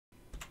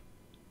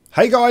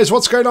Hey guys,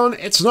 what's going on?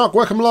 It's Nock.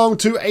 Welcome along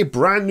to a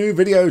brand new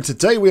video.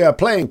 Today we are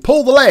playing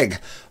Pull the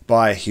Leg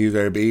by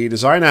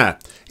HugoBDesigner.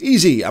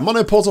 Easy, a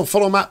monoportal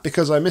funnel map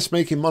because I miss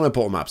making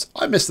monoportal maps.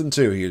 I miss them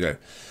too, Hugo.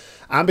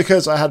 And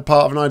because I had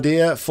part of an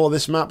idea for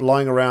this map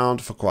lying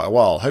around for quite a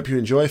while. Hope you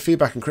enjoy.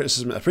 Feedback and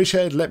criticism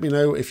appreciated. Let me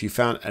know if you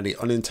found any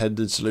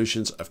unintended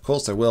solutions. Of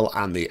course there will.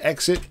 And the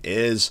exit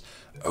is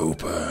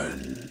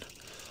open.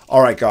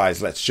 Alright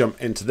guys, let's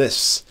jump into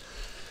this.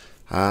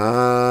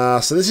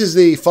 So this is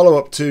the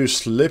follow-up to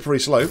Slippery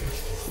Slope,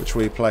 which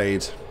we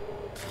played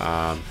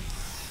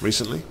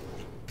recently.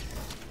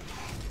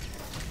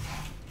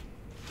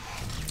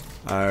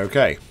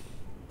 Okay.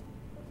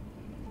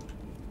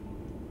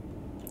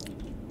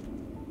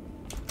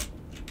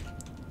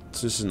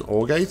 Is this an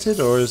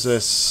ore-gated, or is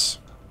this...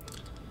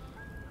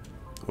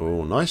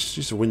 Oh, nice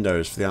use of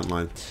windows for the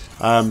antline.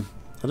 I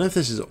don't know if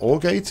this is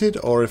ore-gated,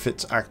 or if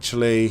it's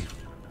actually...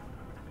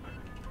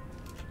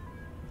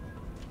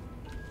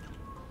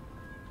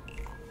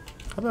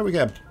 How about we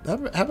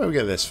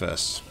get this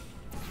first,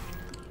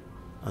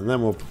 and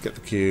then we'll get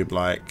the cube.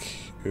 Like,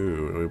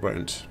 ooh, we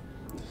won't.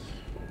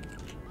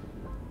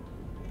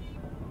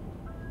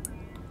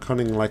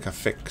 Cunning like a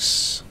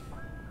fix.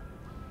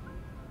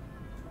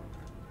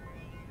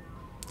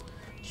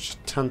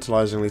 Just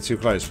tantalizingly too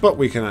close, but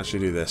we can actually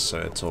do this, so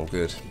it's all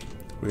good.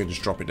 We can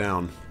just drop it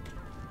down.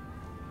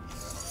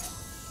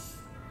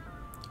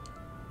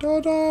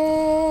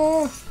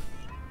 Ta-da!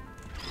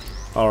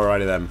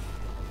 Alrighty then.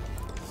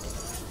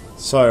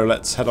 So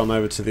let's head on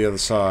over to the other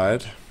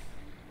side.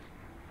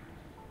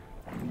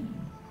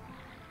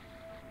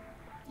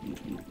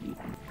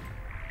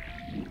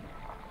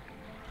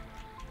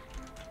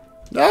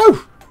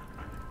 No!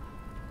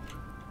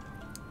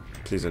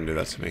 Please don't do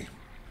that to me.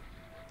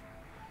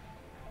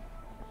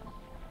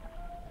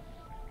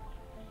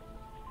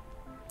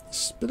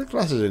 This bit of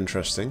glass is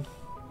interesting.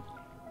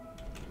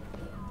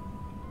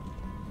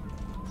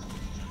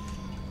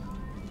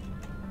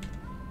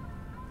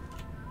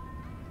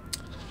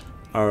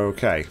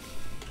 Okay.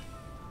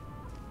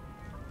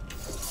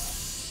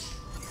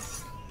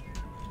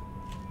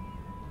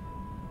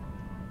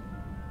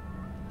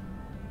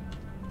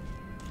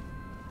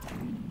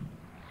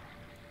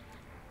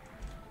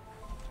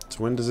 So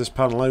when does this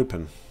panel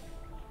open?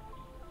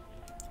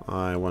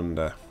 I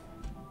wonder.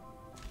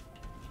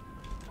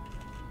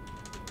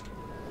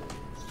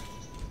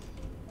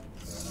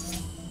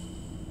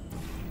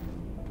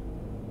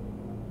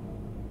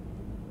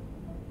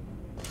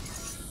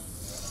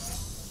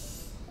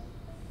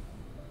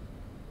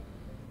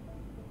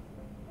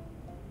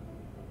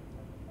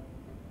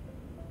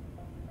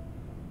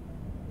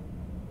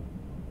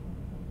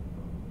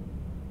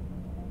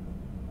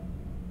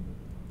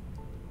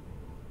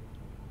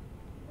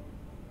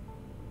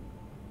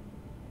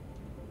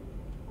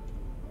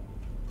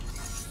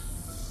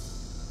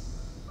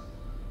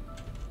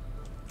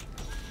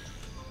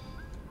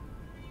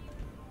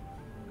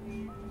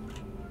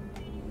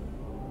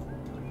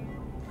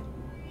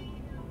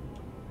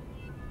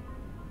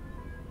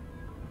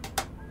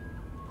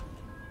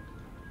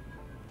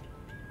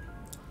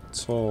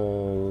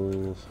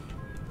 Tall.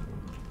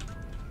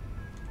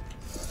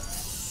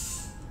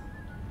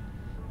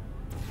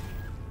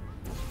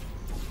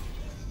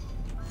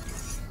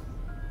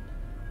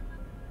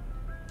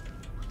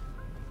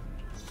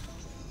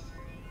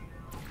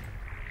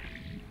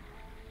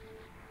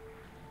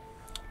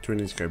 Do we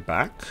need to go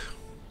back?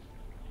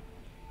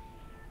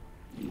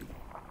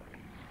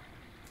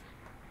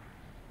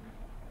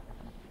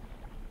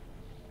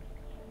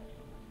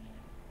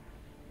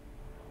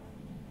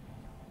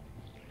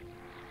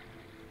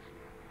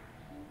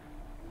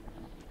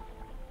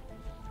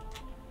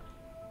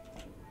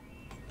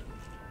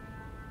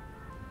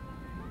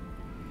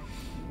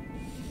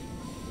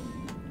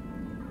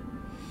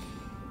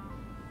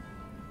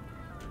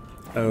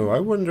 Oh, I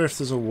wonder if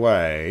there's a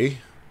way...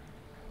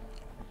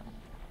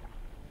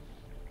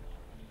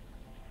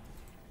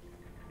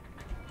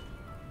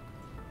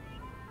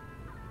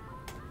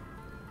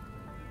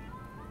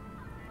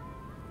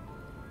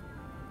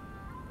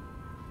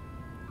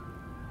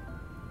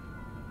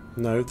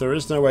 No, there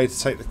is no way to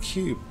take the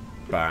cube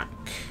back.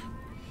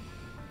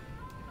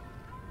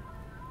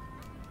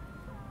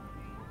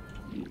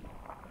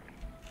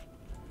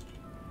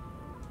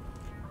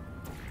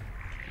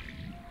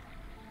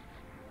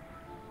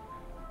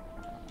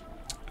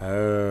 Oh.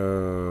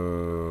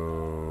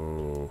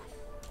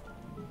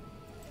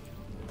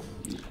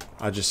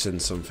 I just seen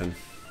something.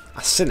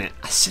 I seen it.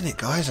 I seen it,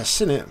 guys. I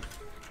seen it.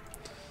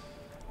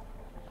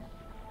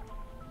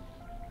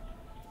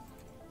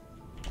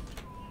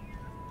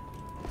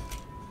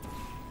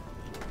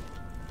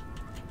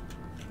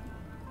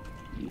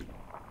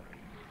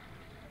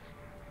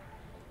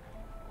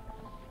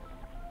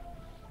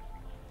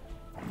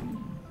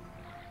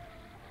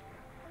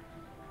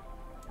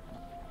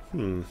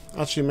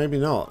 Actually, maybe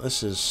not.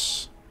 This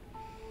is...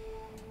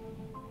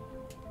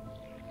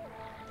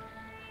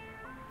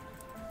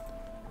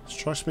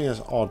 Strikes me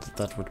as odd that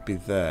that would be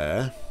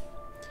there.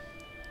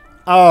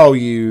 Oh,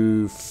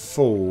 you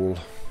fool.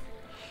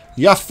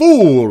 You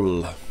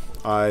fool!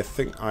 I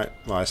think well,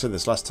 I said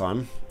this last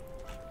time,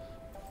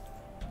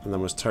 and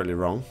then was totally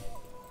wrong.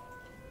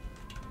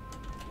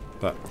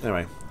 But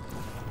anyway,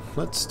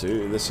 let's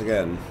do this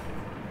again.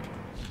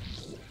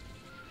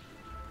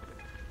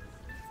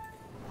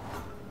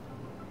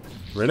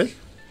 Really?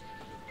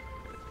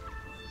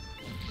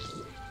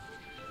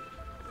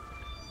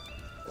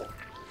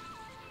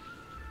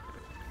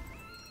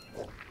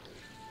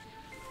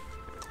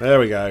 There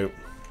we go.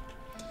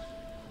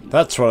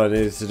 That's what I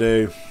needed to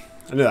do.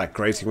 I knew that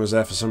grating was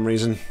there for some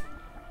reason.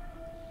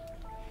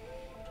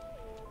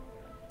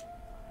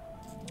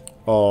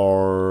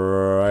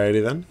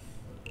 Alrighty then.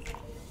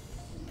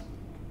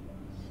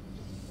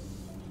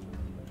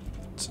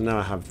 So now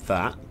I have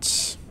that.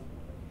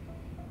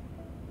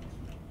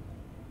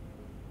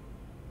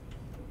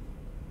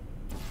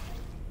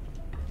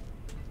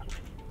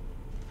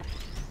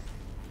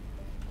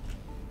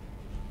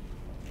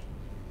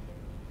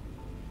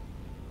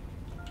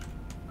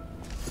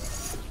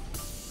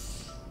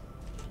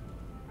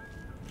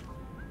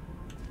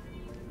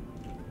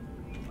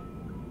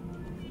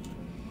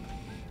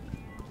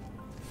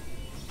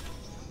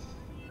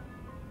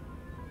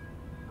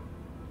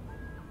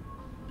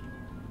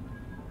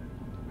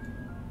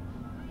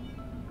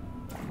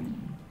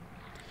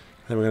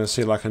 Then we're going to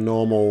see like a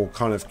normal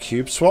kind of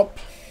cube swap.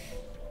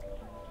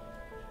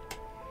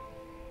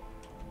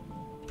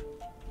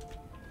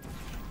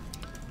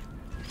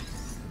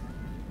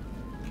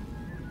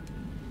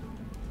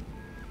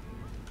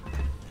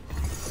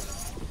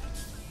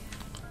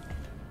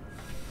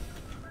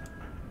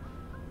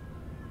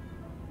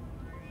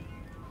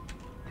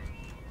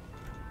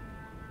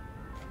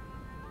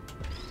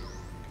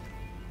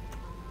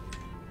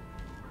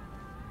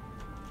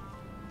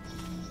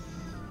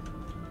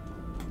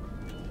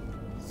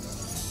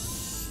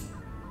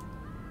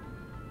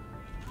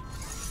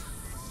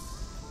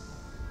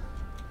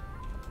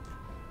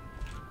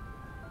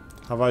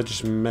 Have I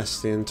just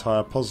messed the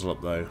entire puzzle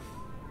up though?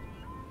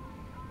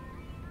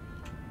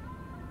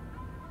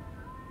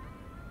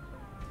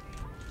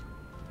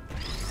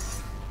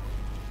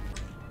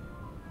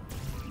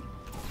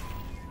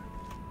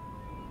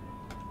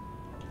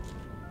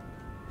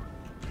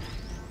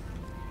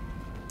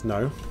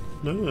 No.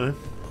 No, no.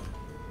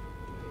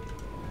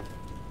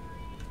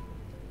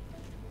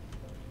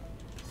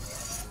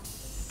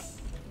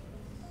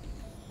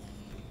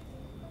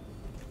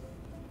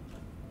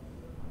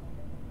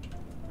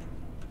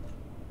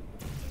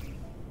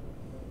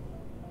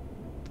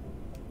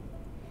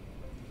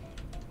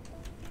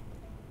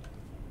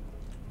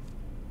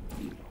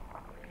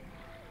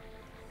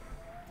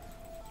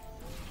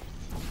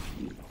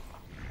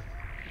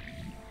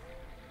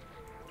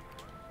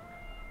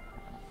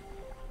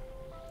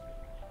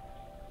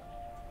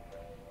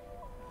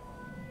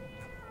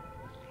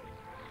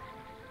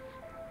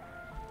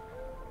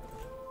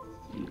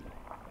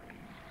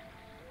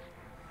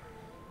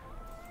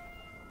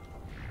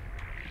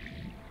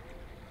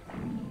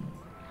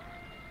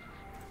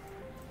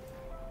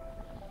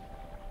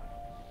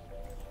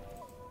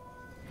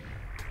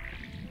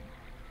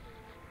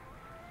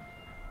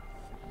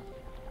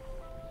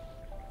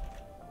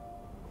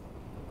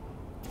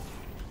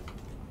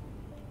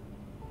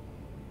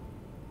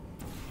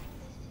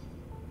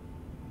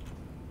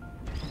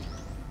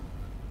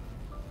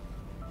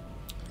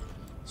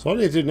 So all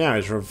you do now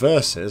is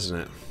reverse it, isn't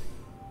it?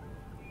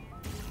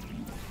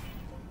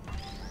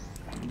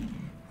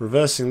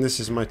 Reversing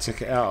this is my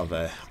ticket out of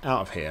there,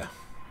 out of here.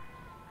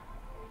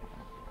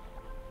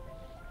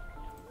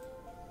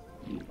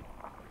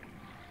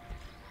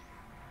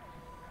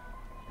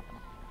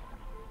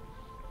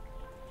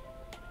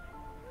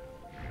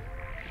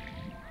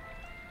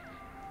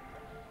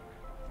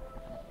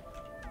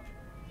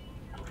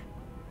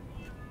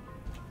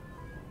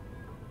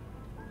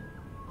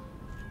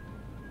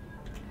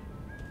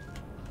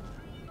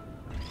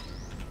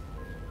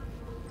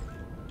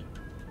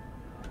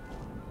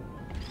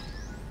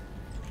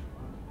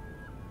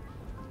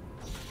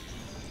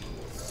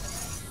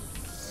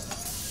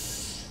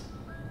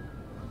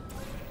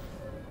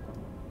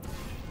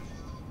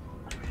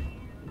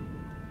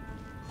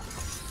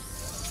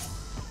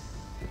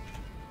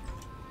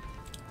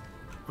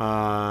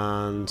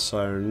 And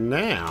so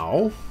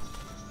now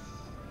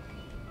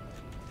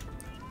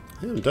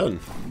I think I'm done.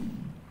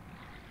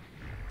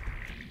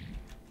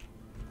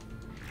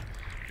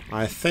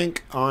 I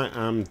think I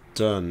am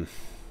done.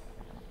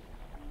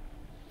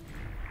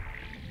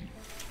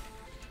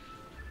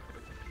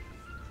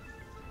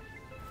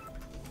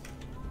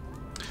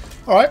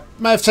 Alright,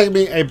 may have taken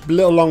me a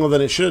little longer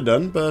than it should have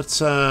done, but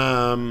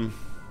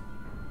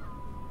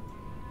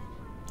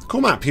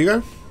cool map, Hugo.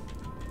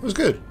 It was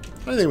good.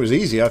 I don't think it was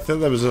easy. I think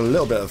there was a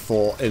little bit of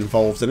thought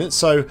involved in it,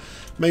 so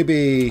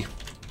maybe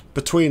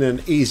between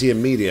an easy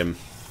and medium.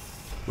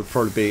 would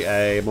probably be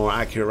a more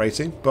accurate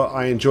rating, but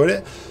I enjoyed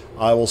it.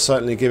 I will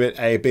certainly give it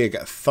a big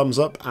thumbs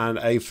up and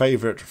a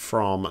favourite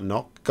from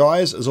Nock.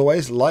 Guys, as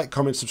always, like,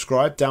 comment,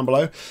 subscribe down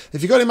below.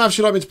 If you've got any maps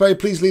you'd like me to play,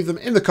 please leave them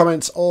in the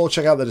comments or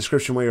check out the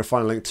description where you'll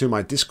find a link to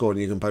my Discord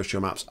and you can post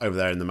your maps over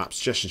there in the map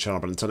suggestion channel.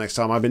 But until next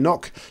time, I've been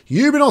Nock,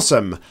 you've been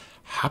awesome,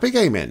 happy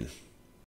gaming.